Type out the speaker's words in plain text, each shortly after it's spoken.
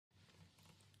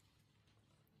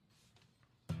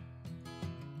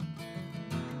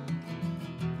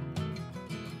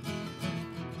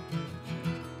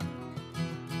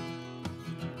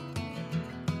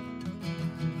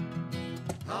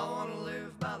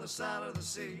the side of the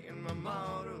sea in my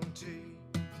Model T.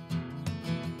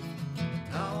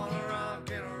 I wanna rock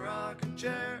in a rocking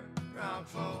chair, rock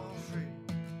for free.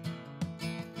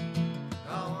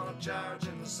 I wanna charge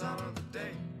in the sun of the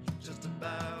day, just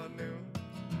about noon,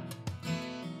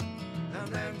 and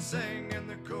then sing in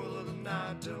the cool of the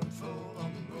night till I'm full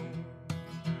on the moon.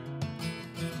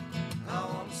 I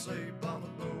wanna sleep on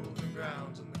the moving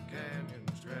grounds in the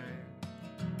canyons grand,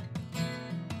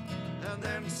 and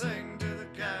then sing to the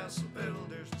castle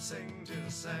builders and sing to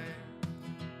the sand.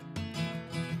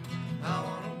 I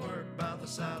wanna work by the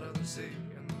side of the sea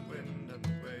in the wind and the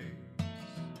waves,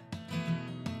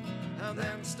 and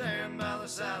then stand by the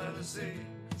side of the sea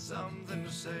with something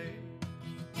to say.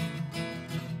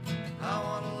 I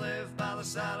wanna live by the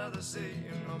side of the sea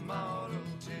in my Model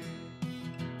T.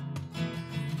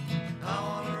 I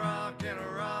wanna rock in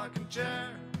a rocking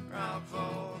chair, rock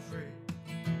for free.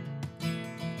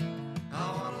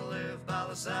 I wanna live by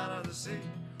the side of the sea,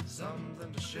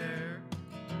 something to share,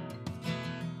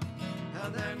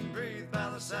 and then breathe by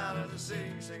the side of the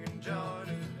sea, singing joy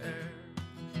to the air.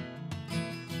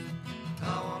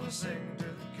 I wanna sing to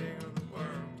the king of the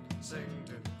world, sing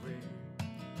to the queen,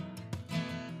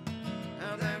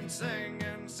 and then sing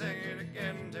and sing it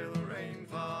again till the rain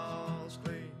falls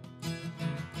clean.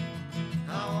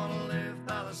 I wanna live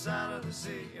by the side of the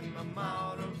sea in my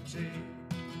Model T.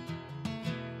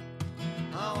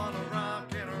 I wanna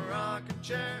rock in a rocking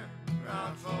chair,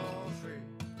 rock for free.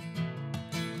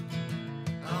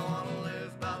 I wanna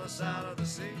live by the side of the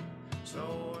sea,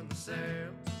 slowing the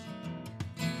sails,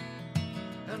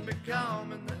 and be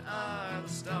calm in the eye of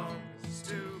the storm, 'cause it's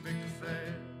too big to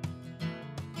fail.